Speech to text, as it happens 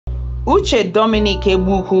Uche Dominic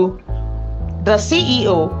Egbukwu, the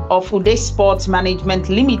CEO of Udeh Sports Management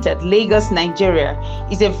Limited, Lagos, Nigeria,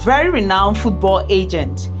 is a very renowned football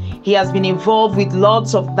agent. He has been involved with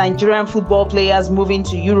lots of Nigerian football players moving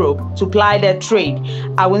to Europe to ply their trade.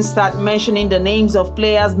 I won't start mentioning the names of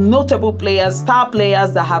players, notable players, star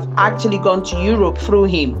players that have actually gone to Europe through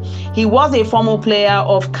him. He was a former player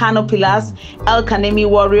of Kano Pillars, El Kanemi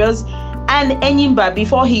Warriors, and Enyimba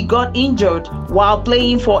before he got injured while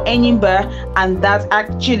playing for Enyimba, and that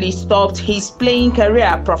actually stopped his playing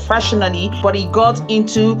career professionally. But he got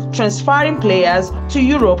into transferring players to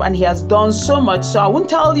Europe, and he has done so much. So I won't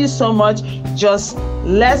tell you so much, just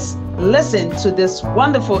let's listen to this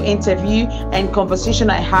wonderful interview and conversation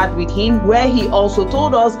I had with him, where he also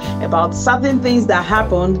told us about certain things that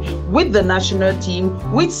happened with the national team,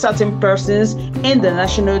 with certain persons in the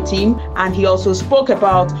national team, and he also spoke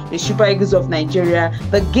about the Super Eagles of Nigeria,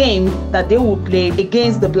 the game that they will play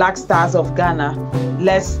against the Blackstars of Ghana.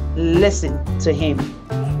 Let's listen to him.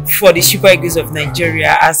 For the Super Eagles of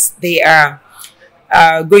Nigeria, as they are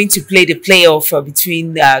going to play the playoff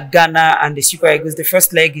between Ghana and the Super Eagles. The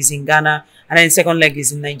first leg is in Ghana, and then the second leg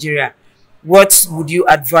is in Nigeria. What would you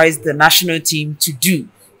advise the national team to do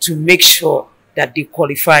to make sure that they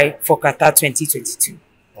qualify for Qatar 2022?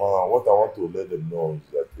 What I want to let them know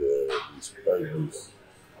is that the Super Eagles,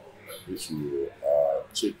 they should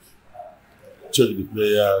check the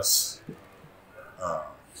players,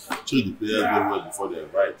 very well before they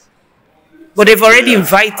invite. But they've already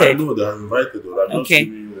invited. No, they are invited.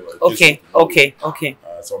 Okay.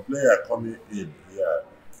 Some players are coming in here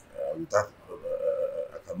without.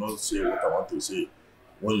 I cannot say what I want to say.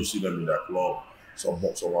 When you see them in their club, some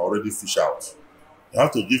are already fish out. You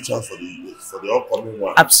have to give chance for the upcoming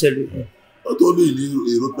one. Absolutely. Not only an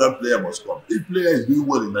European player must come. If player is doing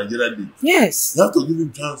well in Nigerian league, yes, you have to give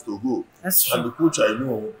him chance to go. That's true. And the coach, I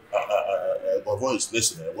know, Egbukwu is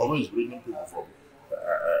listening. Egbukwu is bringing people from.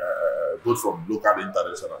 Both from local and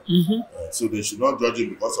international. So they should not judge him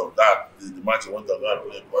because of that. The match they want to go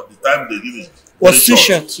and play. But the time they give it was too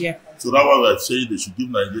short. Yeah. So that's why we are saying they should give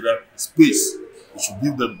Nigeria space. They should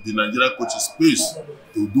give the Nigerian coaches space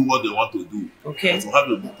to do what they want to do. Okay. And to have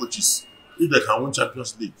a good coaches. If they can win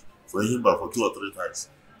Champions League for him for 2 or 3 times,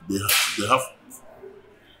 they have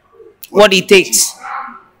what it takes.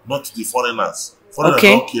 Not the foreigners. Foreigners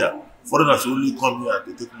don't care. Foreigners only come here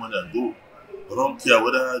to take money and go. They don't care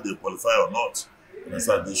whether they qualify or not.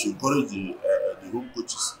 Understand? They should encourage the home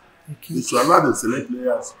coaches. Okay. They should allow them select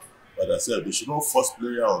players by themselves. They should not force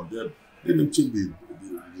player on them. Let them check the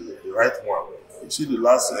right one. You see the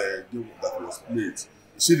last game that was played.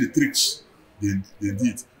 You see the tricks they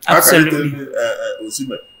did. Absolutely. How can you tell me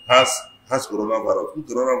Osimhen has coronavirus? Who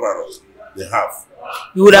coronavirus they have?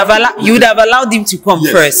 You would have allowed him to come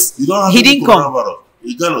first. You don't have he didn't come.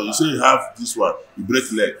 You say you have this one, you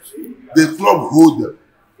break leg. The club hold them.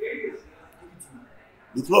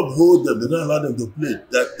 The club hold them. They don't allow them to play.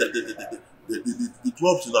 The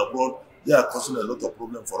clubs in abroad, they are causing a lot of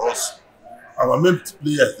problem for us. Our main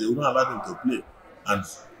players, they will not allow them to play. And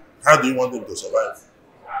how do you want them to survive?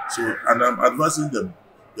 So, and I'm advising them,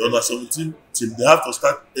 the under 17 team, they have to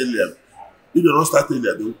start earlier. If they don't start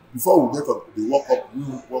earlier, before we get on the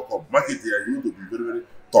World Cup, market here, you need to be very, very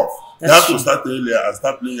tough. They have to start earlier and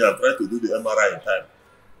start playing and try to do the MRI in time.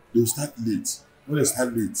 They will start late. When they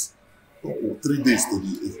start late, 3 days to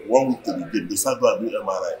 1 week to the game, they start going and do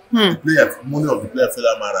MRI. The player, money of the player for the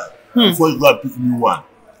MRI. Before you go and pick new one,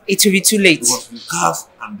 it will be too late. Because the CAF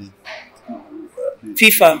and the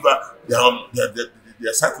FIFA,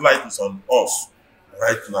 their satellite is on us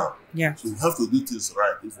right now. Yeah. So we have to do things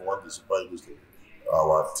right if we want the Super Eagles to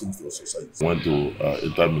our team for society. Went to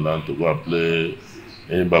Inter Milan to go and play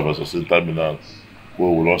Enyimba versus Inter Milan, where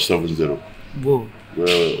we lost 7-0. Whoa.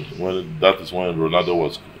 Well, that is when Ronaldo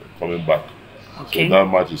was coming back. Okay. So that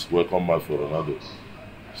match is welcome match for Ronaldo.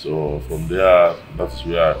 So from there, that is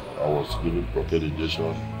where I was given protein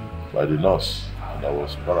injection by the nurse, and I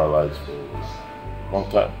was paralyzed for a long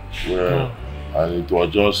time. And it was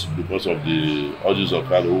just because of the urges of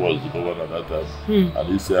Carlo, who was the governor at that time. And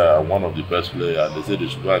he said I'm one of the best players, and they said they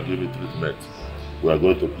should go and give me treatment. We are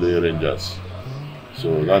going to play Rangers.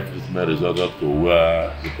 So that treatment resulted to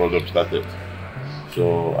where the problem started.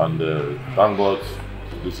 So, and thank God,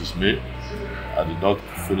 this is me. I did not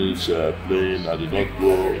finish playing. I did not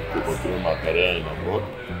go to continue my career in abroad.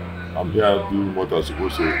 I'm here doing what I'm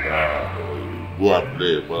supposed to go and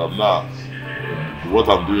play, but I'm not. What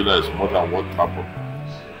I'm doing now is more than what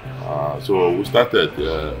happened. So we started.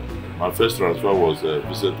 My first transfer was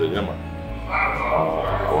Vincent Enyeama,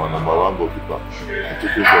 our #1 goalkeeper. I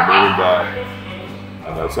took him from Enyimba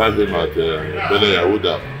and I signed him at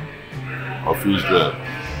Udeh. of Israel.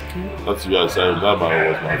 That's where I signed. That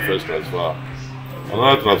was my first transfer.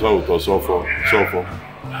 Another transfer was Sofo.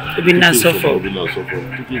 Took him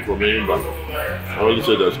from Enyimba. I only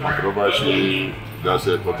said there's controversy. There's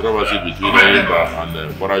a controversy between Enyimba and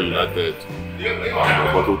Bora United.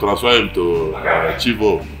 But we transfer him to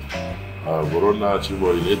Chivo, Verona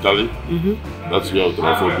Chivo in Italy. That's where we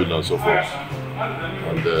transfer him and so forth.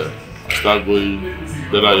 And start going.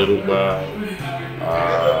 Dela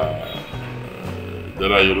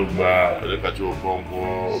Yoruba, Elekachi Okonkwo,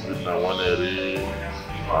 Obinna Nwaneri,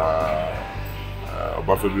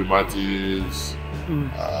 Obafemi Martins,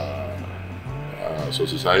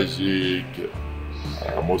 Sosis Isaac.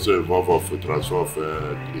 I'm also involved of the transfer of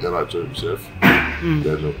Iheanacho himself.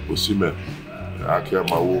 Then Osimhen,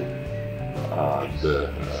 Akiamawo, and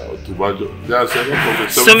Otubanjo. There are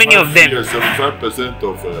so many of them. Yes, 75%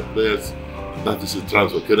 of players. That is a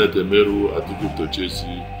transfer. Kenneth Emeru, I took him to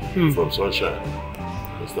Chelsea from Sunshine.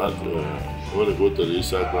 When I go to the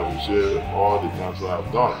Instagram, you see all the transfer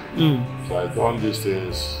I've done. So I've done these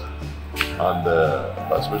things, and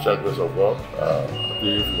by special grace of God, I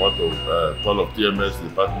think if you want to call of TMS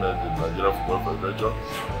department in Nigeria Football Federation,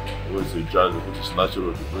 who is in charge, which is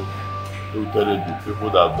natural to do, they will tell you the people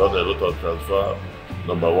that have done a lot of transfer,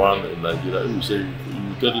 number one in Nigeria, you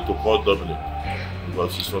tell you to call Dominic.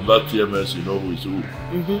 Because it's from that TMS you know who is who.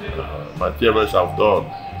 My TMS have done.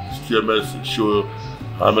 TMS show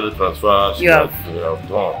how many transfers you have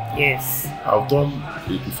done. Yes. I've done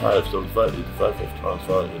 85 of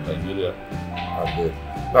transfer in Nigeria. And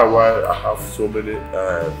that's why I have so many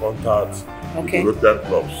contacts with European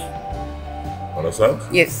clubs. Understand?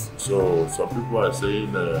 Yes. So some people are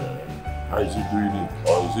saying, how is he doing it?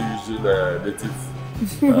 Or is he using native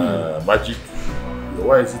magic?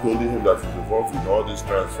 Why is it only him that is involved in all this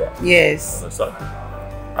transfer? Yes. Understand?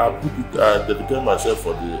 I dedicated myself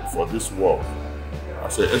for this work.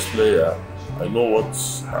 As an ex-player, I know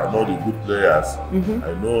the good players.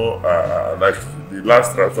 I know like the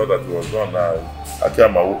last transfer that was done,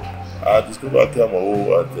 Akiamawo. I discovered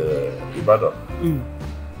Akiamawo at Ibadan.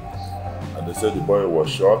 And they said the boy was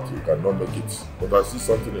short, he cannot make it. But I see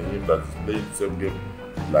something in him that is playing the same game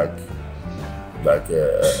like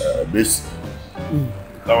Messi.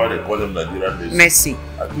 That's why they call him Nigerian Messi.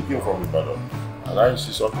 I took him from Ibadan, and I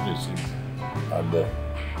see something in him. And we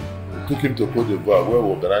took him to Cote d'Ivoire, where we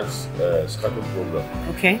organized a scouting program.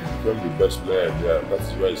 He became the best player there.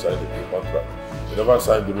 That's where he signed the contract. He never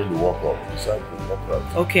signed during the World Cup. He signed the contract.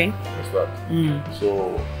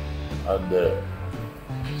 So, and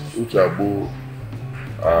Uche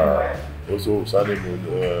also signed him in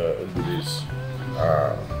Indonesia.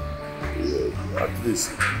 At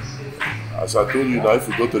least, as I told you now, if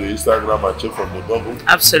you go to the Instagram and check from the Google,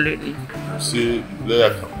 absolutely, you see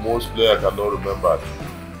most players cannot remember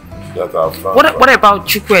that I've done. What about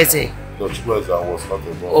Chukwueze? No, Chukwueze was not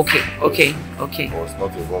involved. Okay. I was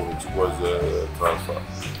not involved with Chukwueze transfer.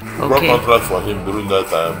 We got contract for him during that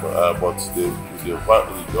time, but the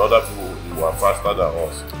other people were faster than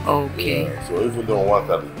us. So even though I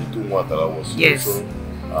was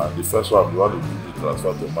the first one, we want to do the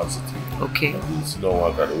transfer to Man City. It's no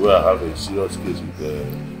one where I have a serious case with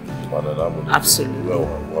Mananamo. Absolutely. We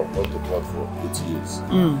have gone to court for 8 years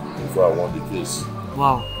before I won the case.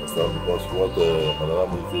 Wow. Because what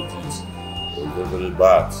Mananamo did was very, very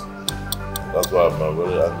bad. That's why I'm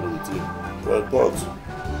very angry with him. But I thought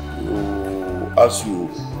to ask you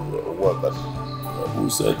who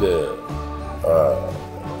said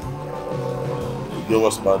he gave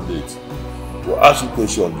us mandate. We'll ask you a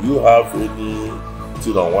question. Do you have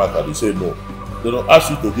anything on work? And they say no. They don't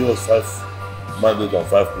ask you to give us 5 mandates on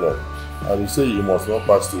 5 clubs. And you say you must not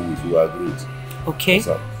pass 2 weeks. You agreed.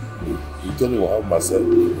 So, you tell me we'll have myself,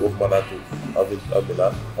 have Monaco,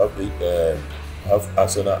 have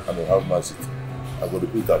Arsenal, and we'll have Man City. I'm going to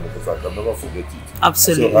repeat that because I can never forget it.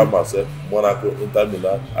 Absolutely. I say have myself, Monaco, Inter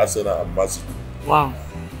Milan, Arsenal, and Man City. Wow.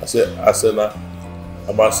 I say Arsenal,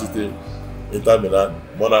 Man City, Inter Milan,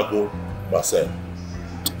 Monaco, Marseille.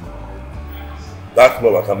 That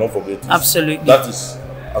club I cannot forget it. Absolutely. That is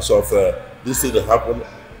as of this thing that happened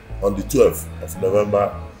on the 12th of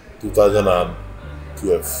November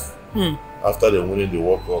 2012. After they winning the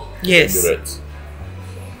World Cup. Yes.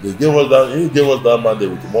 He gave us that mandate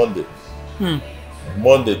with Monday.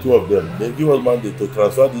 Monday, 2 of them. They give us mandate to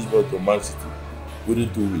transfer this boy to Man City within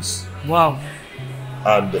 2 weeks. Wow.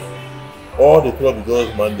 And all the club gave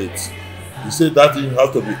us mandates. He said that thing has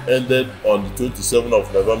to be ended on the 27th of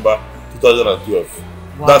November 2012.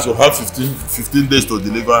 Wow. That's will have 15 days to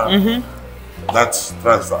deliver that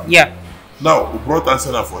transfer. Yeah. Now we brought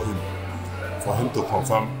Arsenal for him to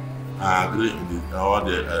confirm agree in the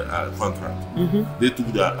contract. They took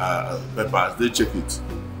their papers, they check it.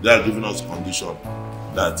 They are giving us condition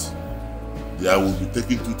that they will be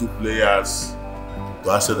taking 2 players to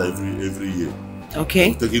Arsenal every year.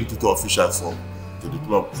 Okay. Taking 2 officials from to the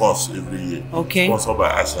club course every year. Okay. Sponsored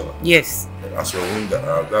by Arsenal. Yes. As a winger,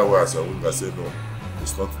 that way as a winger said no,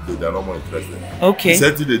 it's not. They are not more interested. Okay. The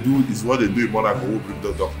same thing they do is what they do in Monaco. Who bring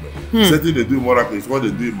the document? The same thing they do in Monaco is what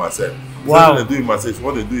they do in Marseille. Wow. The same thing they do in Marseille is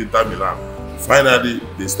what they do in Inter Milan. Finally,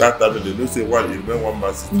 they start having. They don't say what you remember one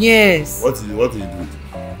Man City. Yes. What do?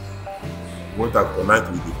 Went and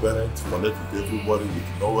connect with the parents, connect with everybody,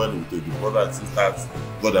 with no one, with the brothers and sisters,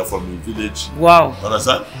 got them from the village. Wow.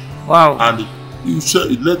 Understand? Wow. And you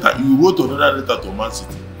wrote another letter to Man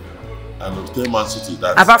City and tell Man City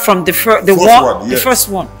that apart from the first one, yes. The first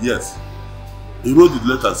one. Yes. He wrote the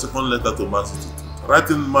letter, second letter to Man City,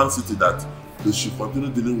 writing Man City that they should continue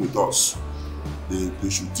dealing with us. They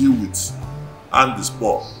should deal with Andy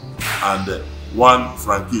Sport and one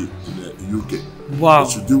Frankie in the UK. Wow.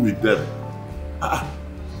 They should deal with them.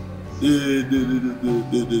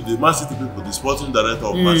 The Man City people, the sporting director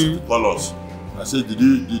of Man City, call us. I said,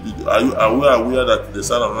 are you aware that they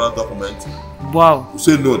signed another document? Wow. We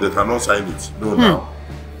say no, they cannot sign it. No, now.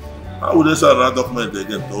 How would they sign another document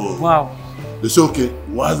again? Oh. Wow. They say, okay,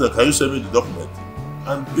 can you send me the document?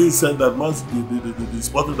 And they send that the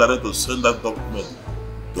sporting director send that document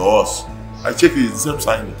to us. I check it, it's the same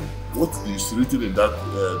signing. What is written in that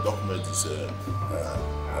document is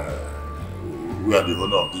we are the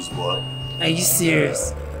owner of this boy. Are you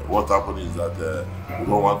serious? What happened is that we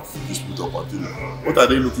don't want this people to continue. What are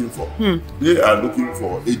they looking for? They are looking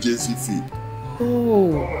for agency fee.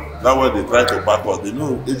 Oh. That way they try to back us. They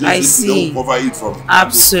know agency fee don't cover it from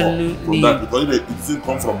absolutely from that, because if it still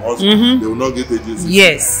come from us, they will not get agency fee.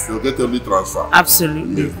 Yes. They will get only transfer.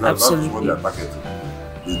 Absolutely. Yes, absolutely. That's what they are targeting.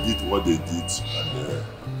 They did what they did, and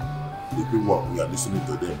the people we are listening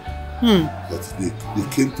to them. But they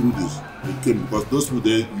came through this. They came because those people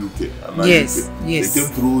there in UK and yes, UK, yes. They came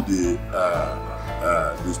through the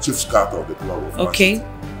chief scout of the club of okay.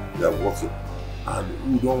 They are working,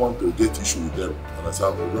 and we don't want to get issue with them. And I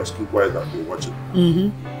said, we'll just keep quiet and be watching.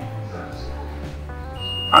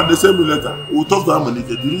 And they sent me letter. We talked to Dominic.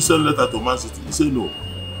 Did you send letter to Man City? He said no.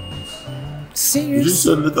 Serious? Did you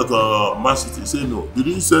send letter to Man City? He said no. Did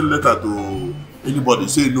you send letter to anybody? He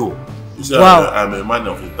said no. He said, wow. I'm a man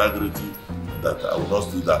of integrity, that I will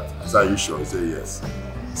not do that. I said, are you sure? He said, yes.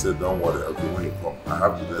 He said, don't worry, okay, when you come, I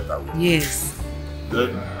have the letter with you. Yes.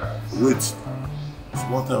 Then, wait.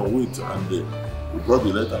 Small time, wait. And we brought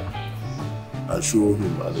the letter. I showed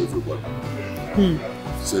him and everybody. He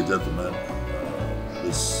said, gentlemen,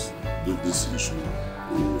 this issue,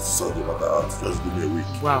 we will sort the matter out. Just give me a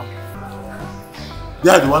week. Wow.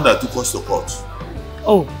 They are the one that took us to court.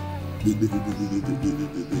 Oh. They took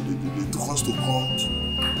us to court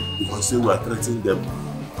because they were threatening them.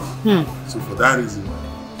 So for that reason,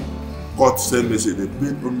 court sent message. They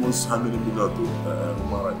paid almost how many million to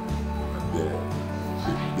human rights,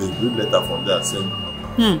 and they bring letter from there saying,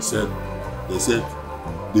 they said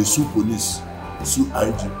they sue police, sue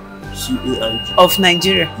IG, sue AIG of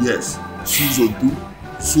Nigeria. Yes, sue Zone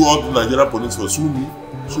 2, sue all the Nigerian police for sue me,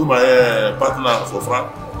 sue my partner for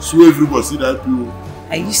France, sue everybody. See that people.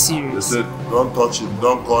 Are you serious? They said, don't touch him,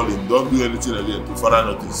 don't call him, don't do anything again to further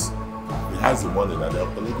notice. He has the money that they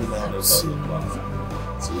are collecting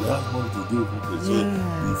 £900,000. So he has money to do with it. So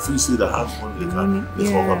if you see that has money, they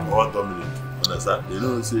can cover Dominic. Understand? They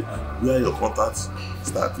don't say, where your contacts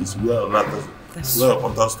start is where another person, where your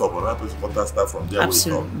contact stop, another person contact start from there.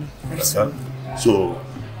 Absolutely. Where you come. Understand? So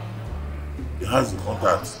he has the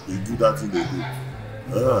contact, they do that thing they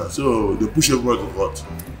do. So they push everybody to court.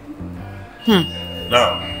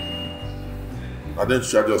 Now, and then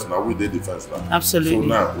charge us now with the defense now. Absolutely. So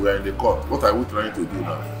now we are in the court. What are we trying to do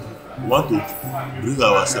now? We want to bring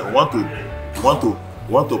ourselves. We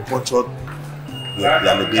want to punch out the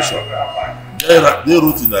allegation. They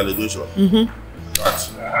wrote in the allegation that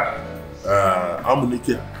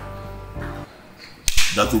Amunike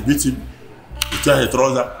that will beat him, to tear his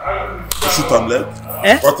trouser, to shoot him leg,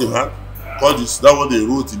 cut him hand. This, that's what they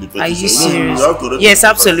wrote in the petition. Are you serious? You have to yes,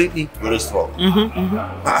 absolutely. Very strong.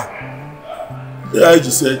 The IG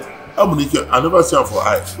said, I never see him for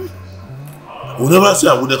eye. We never see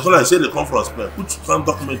him. When they call and say they come from Spain, put some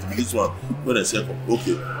document with this one. When they say,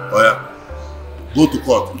 okay, go to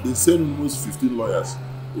court. They send almost 15 lawyers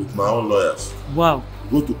with my own lawyers. Wow.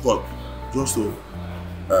 Go to court just to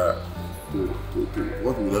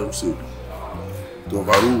what would I say? To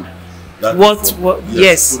overrule.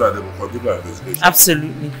 Yes. So that they will continue our investigation.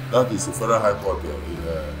 Absolutely. That is the Federal High Court in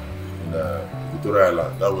Victoria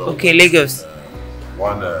Island. That way. Okay, Lagos.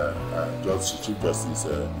 One Chief Justice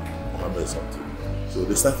Mohammed something. So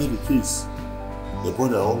they started the case. They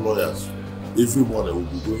brought their own lawyers. Every morning will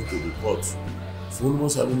be going to the court for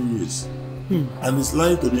almost how many years? And it's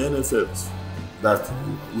lying to the NFF that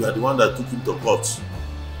we are the one that took him to court.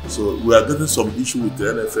 So we are getting some issue with the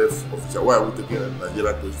NFF official. Why are we taking a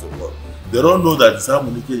Nigerian case to court? They don't know that Sam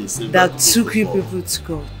Munike is saying that took you people to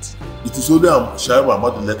court. It is only Shaibu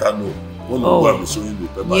Ahmad let her know when we will be showing the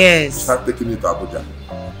paper. Yes. Start taking it to Abuja.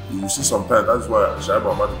 You will see sometimes that's why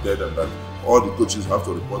Shaibu Ahmad tell them that all the coaches have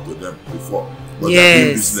to report to them before. But they're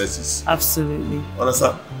doing businesses. Absolutely.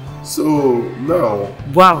 Understand? So now.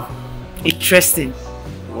 Wow. Interesting.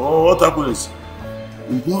 Oh, what happened is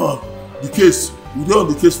we go on the case. We go on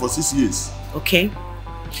the case for 6 years. Okay.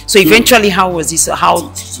 So eventually, how was this?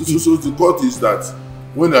 How? So the court is that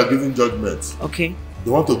when they are giving judgment, okay,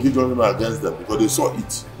 they want to give judgment against them because they saw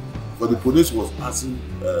it. But the police was asking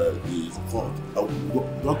the court,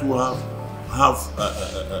 don't you have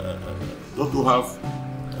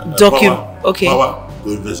power to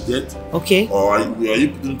investigate? Okay. Or are you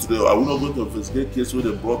putting to the? Are we not going to investigate case where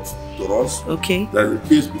they brought to us? Okay. There's a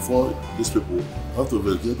case before these people have to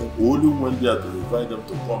investigate them. We only went there to invite them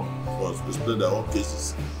to come for explain their own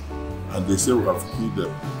cases, and they say we have killed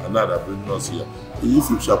them, and now they're bringing us here. If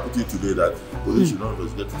you shall put it today that police should not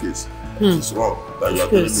investigate the case, it's wrong. That you are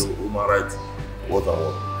telling me human rights, what and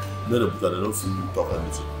what. Then they put that they don't feel you talk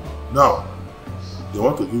anything. Now they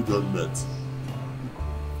want to give judgment.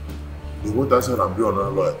 They went outside and bring another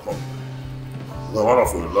lawyer come. Because one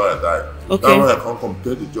of the lawyers died. Okay. That lawyer come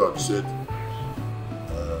tell the judge, said,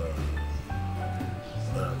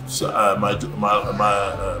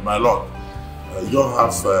 my lord, you don't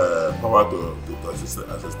have power to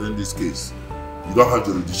sustain this case. You don't have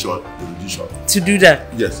jurisdiction. To do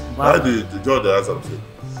that? Yes. Wow. Now the judge asked him, say,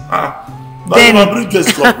 now then, you bring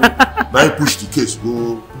case come. Now you push the case,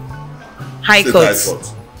 go High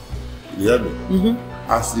Court. You hear me?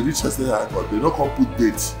 As they reach State High Court, they don't come put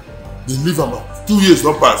dates. They leave them 2 years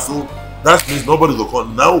not pass. So that means nobody will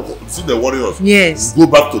come. Now see the warriors. Yes. Go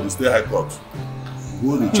back to the State High Court.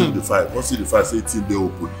 Go and check the file. Once see the file, say 18 they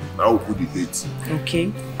open. Now we'll put the date.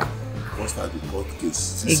 Okay. Once start the court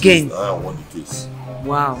case. Again. Now I won the case.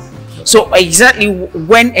 Wow. So exactly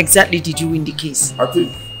when exactly did you win the case? I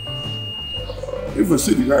think if you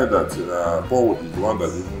see the guy that Paul is the one that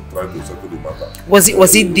even tried to settle the matter. Was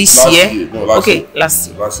it this year? No, last year. Last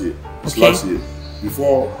year. Last year. It's okay. Last year.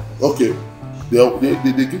 Before, okay,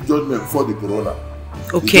 they give judgment before the corona.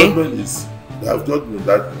 Okay. The judgment is, they have judgment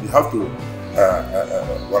that you have to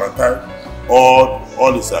quarantine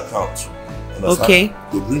all his accounts. Okay.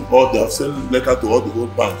 They bring they have sent letter to all the whole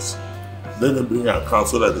banks. Let them bring an account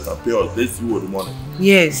so that they can pay us. They see what the money.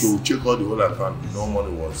 Yes. So we check all the whole account. No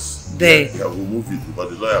money was there. Yeah, we move it because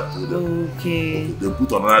the lawyer told them. Okay. They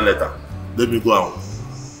put another letter. Let me go and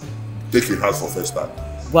take the house for first time.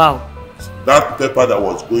 Wow. That paper that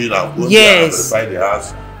was going out, there and verify the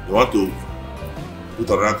house. They want to put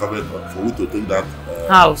another covenant for we to take that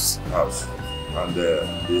house. And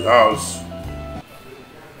the house,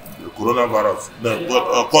 the coronavirus. The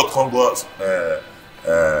court can't go.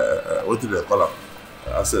 What do they call it?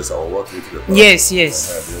 Access our work with them. Yes. They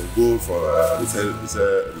will go for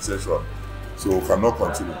recession. So we cannot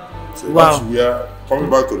continue. So wow. We are coming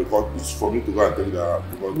back to the court. It's for me to go and take that.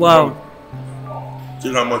 Wow.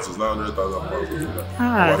 See how much is now 100,000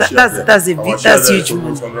 pounds. That's huge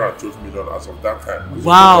money. 112 million as of that time.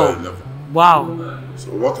 Wow. Wow. So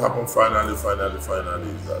what happened finally is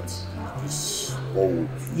that this forward.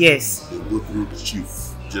 Yes. They go through the chief,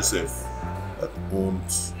 Joseph, that owned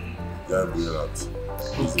Ghana Brilliant.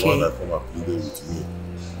 He's the one that come and pleaded with me.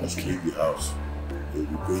 I should leave the house. They'll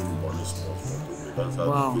be paying the money to me. That's how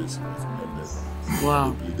the case was ended. Wow.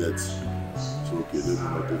 They pleaded. So okay, they will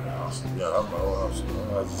not take the house. Yeah, I have my own house. My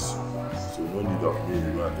house is, so no need of me to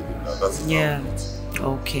go and take it now. That's it.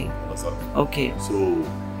 Okay. Understand? Okay.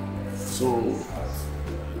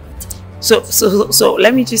 So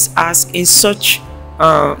let me just ask, in such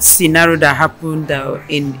scenario that happened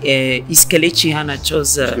in Kelechi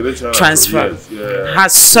Iheanacho's transfer,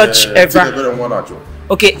 has such ever?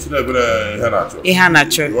 Okay.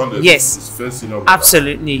 Iheanacho. Yes.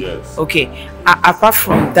 Absolutely. Yes. Okay. Apart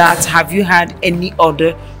from that, have you had any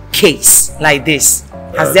other case like this?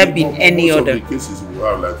 Has there been any other? Most of the cases we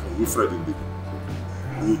have, like Wilfred Ndidi.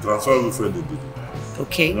 We transfer Wilfred Ndidi.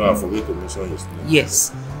 Okay. No, I forget to mention his name.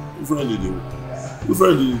 Yes. Wilfred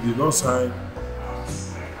Ndidi did not sign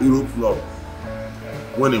Europe Club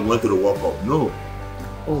when he went to the World Cup. No.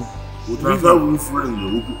 Oh. We transferred Wilfred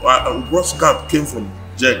Ndidi. Gross cap came from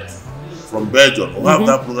Gent from Belgium. We have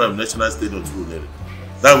that program in National Stadium too.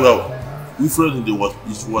 That well, Wilfred was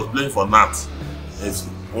playing for Nat,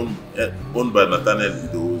 owned by Nathaniel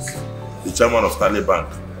Ido, the chairman of Stanley Bank.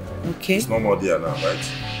 Okay. It's no more there now,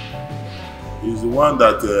 right? He's the one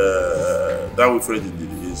that Wilfred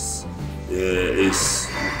did is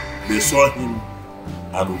they saw him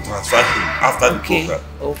and will transfer him after the program.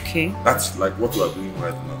 Okay. That's like what we are doing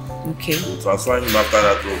right now. Okay. We'll transfer him after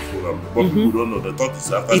that program. But people don't know. They thought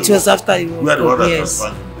it's after. It was after the We had the one that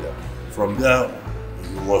transferred him there. From there,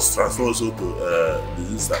 he was transferred also to the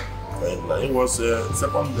Easter. He was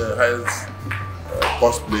second highest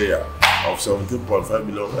cost player of 17.5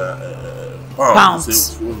 million pounds.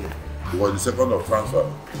 He was the second of transfer.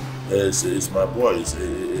 It's my boy.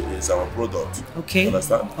 It's our product. Okay.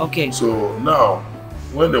 Understand? Okay. So now,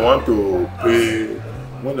 when they want to pay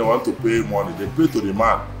money, they pay to the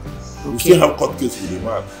man. We still have court case with the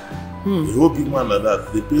man. The whole big man like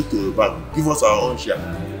that, they pay to the bank, give us our own share.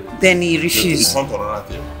 Then he refused. They come to another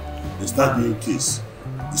thing. They start doing case.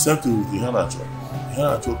 The same thing with the Iheanacho.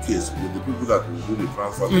 Iheanacho case with the people that will do the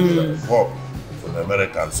transfer together. Bob from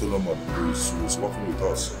America and Solomon, who is working with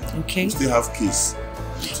us. Okay. We still have case.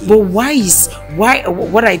 But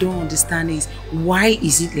what I don't understand is why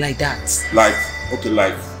is it like that? Like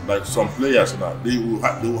some players now, they will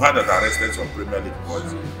have that arrested some Premier League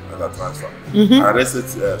boys that are transfer. Arrested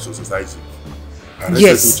society.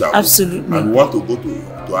 Yes, absolutely. And we want to go to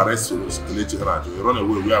arrest Kelechi Iheanacho. You run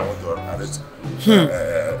away where I want to arrest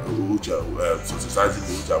Uche, society.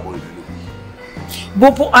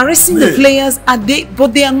 But arresting the players,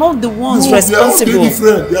 but they are not the ones responsible. They are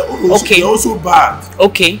different. They are also bad.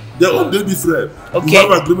 Okay. They are different. Okay. You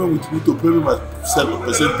have agreement with me to pay me my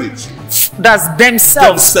percentage. That's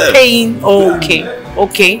themselves paying. Okay.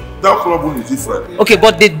 Okay. That problem is different. Okay,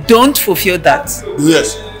 but they don't fulfill that.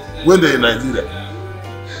 Yes. When they're in Nigeria.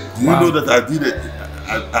 Do you know that I did it.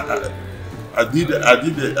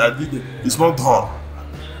 It's not done.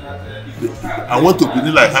 I want to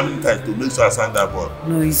be like how many times to make sure I sign that ball.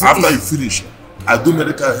 No, after you finish, I do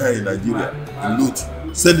medical here in Nigeria, in Lot,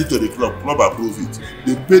 send it to the club approve it.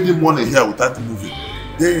 They pay the money here without moving.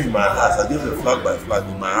 They in my house, I gave them flag by flag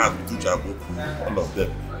in my house with Uche, all of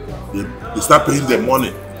them. They start paying them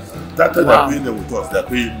money. That time they're paying them with us, they're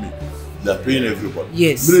paying me. They're paying everybody.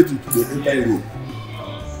 Yes. Immediately they enter Europe.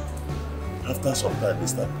 After some time, they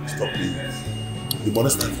stop paying. The money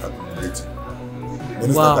starts accumulating.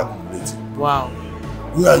 Wow.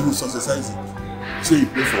 Who are you socializing? Say you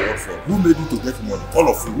pay for what for? Who made you to get money? All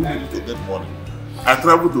of you, who made you to get money? I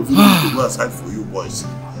traveled to village to go and sign for you boys.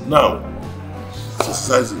 Now,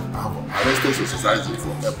 socializing, I've arrested socializing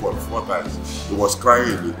from airport 4 times. He was crying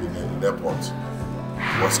in the airport.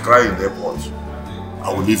 He was crying in the airport.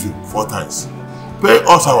 I will leave him 4 times. Pay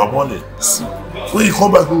us our money. When you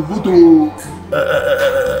come back, we go to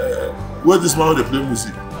where this man they play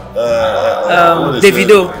music.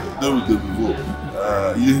 Davido.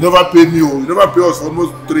 You never pay me. You never pay us for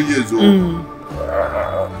almost 3 years. You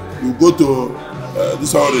go to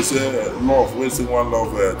this one they say love. When someone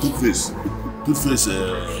love toothpaste.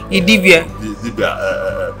 Idibia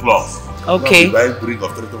cloth. Okay. You buy a drink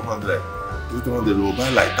of 300. 300 they will buy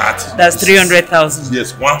like that. That's 300,000.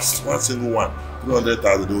 Yes, one single one.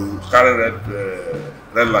 300,000. They will carry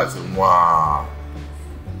red lights. Wow.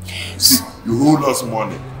 See, you hold us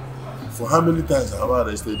money. For how many times have I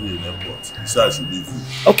arrested you in airport? He said I should leave you.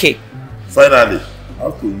 Okay. Finally, I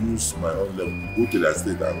have to use my own level, go to the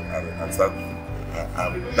state and start.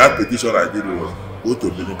 That petition I did was go to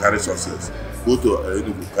Benin, carry success. Go to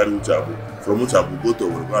Egbukwu, carry Uche. From Uche, go to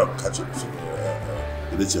Urugua and catch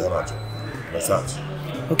Kelechi Iheanacho. That's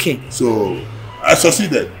okay. So I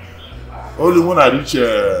succeeded. Only when I reach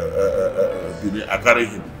Benin, I carry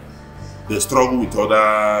him. They struggle with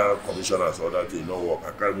other commissioners, other things, no work.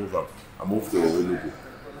 I can't move them. I moved to Enugu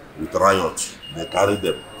with riot. They carried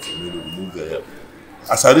them from Enugu, moved their help.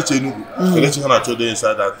 As I reach Enugu, Kelechi Iheanacho dey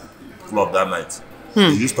inside that club that night.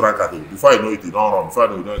 They use tracker. Before I know it, he don't run. Before I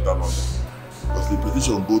know it, he don't run. Because the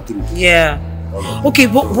petition go through. Yeah. Okay,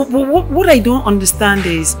 but what I don't understand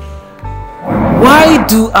is, why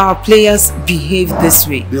do our players behave this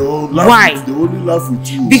way? They only laugh with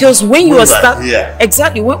you. Because when you are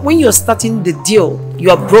when you're starting the deal, you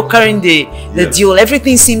are brokering the deal.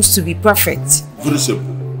 Everything seems to be perfect. Very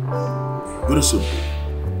simple. Very simple.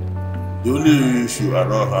 The only issue I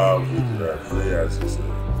don't have with the players is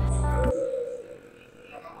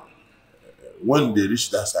when they reach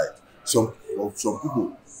that side, some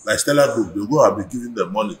people like Stella Group, they go and be giving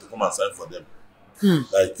them money to come and sign for them.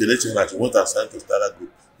 Like Kelechi Iheanacho went and signed to Stella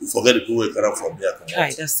Group. You forget the people who come from here.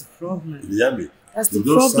 Right, that's the problem. You hear me? That's the problem.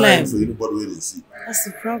 They don't sign problem. for anybody where they see. That's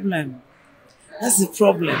the problem. That's the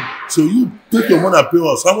problem. So you take your money and pay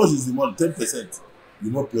us. How much is the money? 10%. You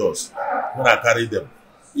not pay us. When I carry them.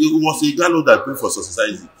 It was a gallo that paid for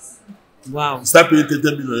society. Wow. Start paying 10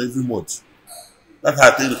 million every month. That's how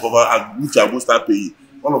I take the cover, which I will start paying.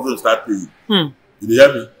 All of them start paying. You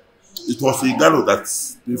hear me? It was a gallo that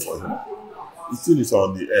paid for him. The thing is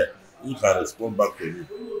on the air. You can respond back to him.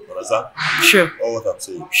 Understand? Sure. All what I'm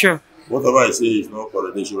saying. Sure. Whatever I say is not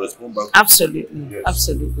correct. They should respond back. Absolutely. Yes.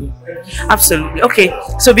 Absolutely. Absolutely. Okay.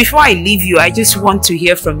 So before I leave you, I just want to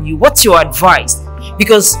hear from you. What's your advice?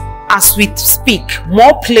 Because as we speak,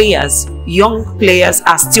 more players, young players,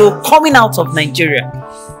 are still coming out of Nigeria.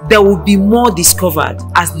 There will be more discovered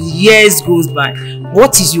as the years goes by.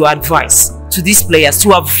 What is your advice to these players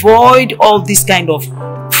to avoid all these kind of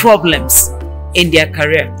problems in their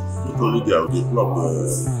career? Not only the club.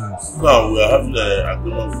 Now we are having an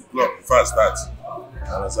agreement with the club before I start.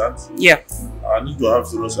 Understand? Yeah. I need to have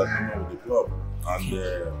serious agreement with the club and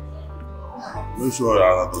make sure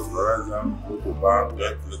I authorize them, go to bank,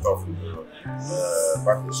 get letter from the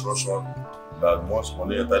bank instruction that once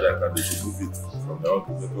money enter their account, they should move it from their own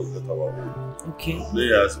to get our own. Okay. The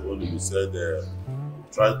players only we said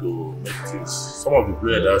try to make things. Some of the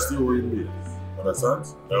players they are still owing me. Understand?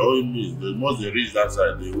 They're owing me. Once they reach that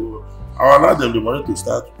side, they owe. I'll allow them the money to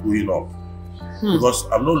start going up. Because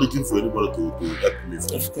I'm not looking for anybody to help me.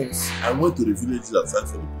 Of course. I went to the villages and search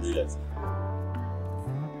for the players.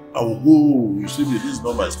 I will go, you see me, this is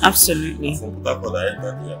not my state. Absolutely. From Port I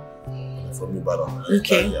entered here. From Ibadan.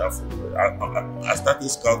 Okay. I started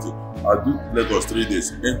scouting. I do Lagos 3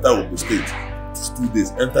 days, enter Ogun State 2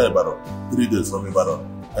 days, enter Ibadan 3 days from Ibadan.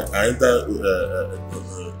 I enter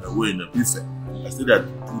away in Ife. I stayed there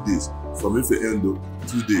 2 days. From Ife Endo,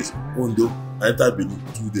 2 days. Ondo, I enter Benin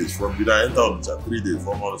 2 days. From Benin, I enter Onitsha 3 days.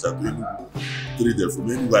 From Onitsha to Enugu 3 days. From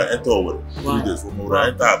Enugu, I enter Owerri 3 days. From Owerri, I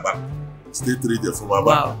enter Aba. Stay 3 days. From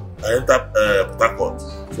Aba, I enter Port Harcourt.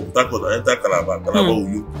 From Port Harcourt, I enter Calabar. Calabar,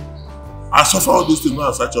 Uyo. I suffer all these things now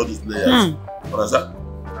and search all these players. Understand?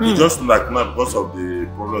 It's just like now because of the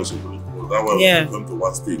problems. That's why we come to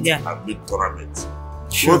one stage and make tournaments.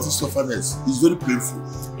 Sure. All this sufferness is very painful.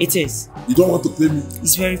 It is. You don't want to pay me.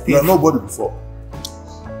 It's very painful. You are nobody before.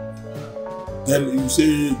 Then you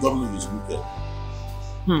say Dominic is wicked.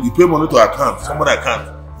 You pay money to account, somebody account.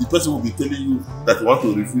 The person will be telling you that you want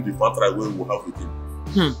to review the contract when we have with him.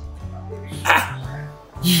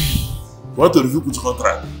 You want to review which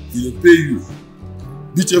contract? They pay you.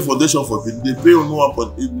 BJ Foundation for them, they pay you no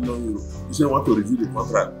 1.8 million euros. You say you want to review the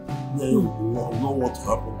contract. You know what to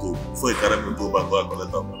happen to before you carry me go back and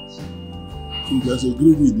collect that money. So there's a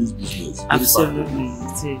gravy in this business. Absolutely,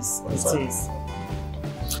 it is. It is.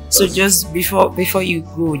 So just before you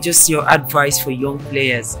go, just your advice for young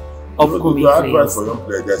players, upcoming players. Advice for young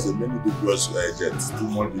players, there's a many dubious agents, too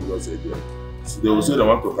much dubious agents. So they will say they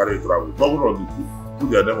want to carry travel. Bubble on the put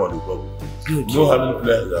their name on the bubble. Good. You know how many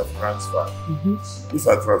players they have transferred. If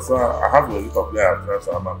I transfer, I have a lot of players I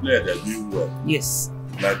transfer. I'm a player that do well. Yes.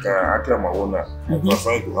 Like Ake Mawona, I'm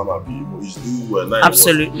transferring to Hamabi. He's doing well. Now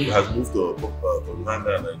absolutely. He has moved to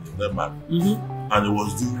Uganda and Denmark. And he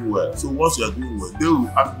was doing well. So once you are doing well, they will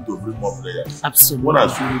ask him to bring more players. Absolutely. When I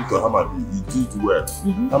showed him to Hamabi, he did well.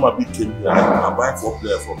 Hamabi came here. I buy 4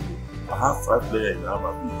 players from him. I have 5 players in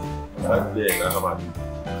Hamabi. 5 players in Hamabi.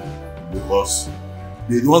 Because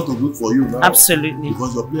they don't want to look for you now. Absolutely.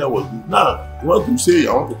 Because your player was good. Now, you want to say,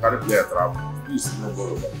 I want to carry player travel. Please, don't go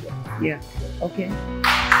over there. Yeah. Okay.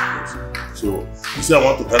 Yes. So, he said, I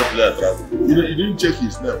want to carry player travel. He didn't check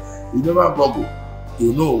his name. He never Google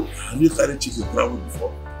to know, have you carried chicken travel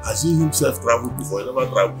before? Has he himself traveled before? He never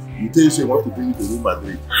traveled. You tell you, say, want to bring you to Real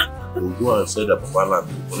Madrid. They will go and sell their papa land.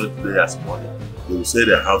 They will collect players' money. They will sell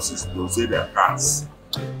their houses. They will sell their cars.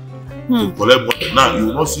 To collect money. Now, you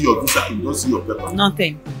will not see your visa. You don't see your paper.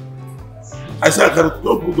 Nothing. I said, I can't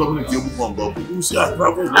talk to Dominic Egbukwu on Google. You see, I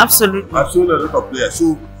travel. Absolutely. I've sold a lot of players.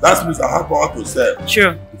 So, that means I have power to sell.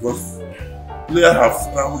 Sure. Because players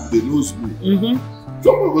have traveled, they knows me.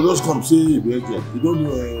 Some people just come say, hey, you don't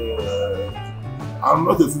know, I'm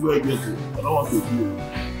not a football agent. I don't want to do it.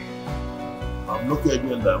 I'm not an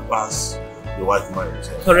agent that pass the white man.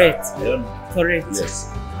 Correct. Yeah? Correct. Yes.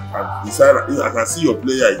 And decide, if I can see your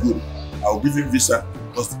player is good, I'll give him visa.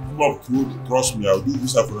 Because the club trust me, I'll do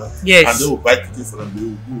visa for them. Yes. And they will buy tickets for them. They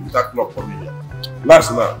will do without club coming here.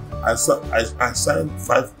 Last now, I signed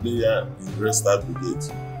 5 players in Red Star Brigade.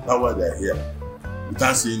 That's why they're here.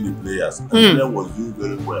 Without seeing the players. And the player was doing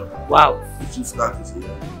very well. Wow. The chief scout is here.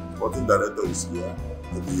 The sporting director is here.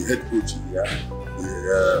 The head coach is here.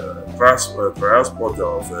 The transport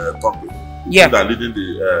of Turkey. Yeah. That leading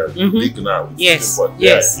the league now. Yes.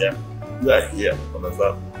 Yes. Yeah. We are here.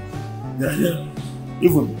 Understand? Yeah.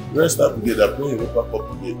 Even when start today, they're playing Europa Cup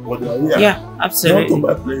today, but they are here. Yeah, absolutely. They want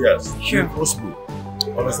to buy players. Sure. Possible.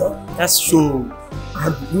 Understand? That's true. So,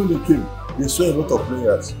 and when they came, they saw a lot of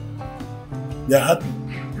players. They are happy.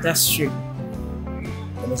 That's true.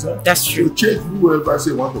 Understand? That's true. So change whoever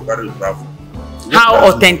say want to carry the travel. How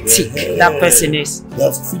authentic that person is. They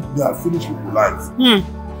have finished with your life.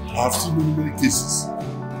 I have seen many cases.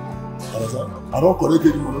 Understand? I don't collect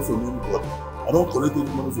any money from anybody. I don't collect any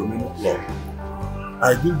money from any club.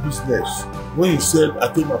 I do business. When you said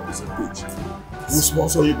I take my percentage, we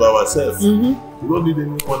sponsor you by ourselves. We don't need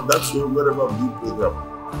anyone. That's wherever we do program.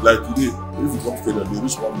 Like today, if you come to stadium, they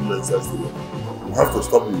reach 1 million inside stadium. You have to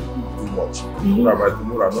stop it too much. Tomorrow by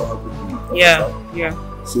tomorrow, I'm not happy to do it. Yeah.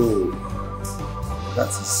 So that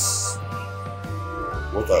is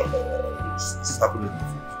what is happening.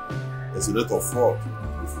 There's a lot of fraud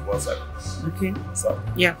in the football side. Okay. So,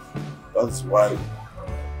 yeah. That's why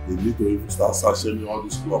they need to even start sanctioning all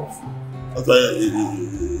these clubs. That's why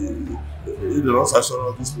if they don't sanction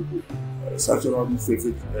all these people, sanction all these fake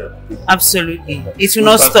people. Absolutely. It will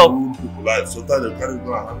not stop. Sometimes they can't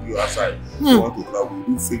go and have you outside. They want to travel,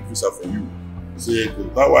 we do fake visa for you. Say,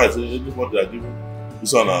 that's why I say anybody that give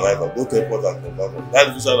visa on arrival, don't import and convert.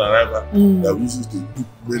 That visa on arrival, they are using to do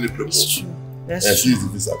many people. It's true. That's and true.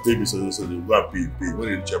 the visa, take me so they go and pay when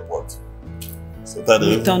they reach airport. Sometimes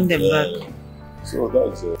they return them back. So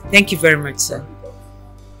that's Thank you very much, sir.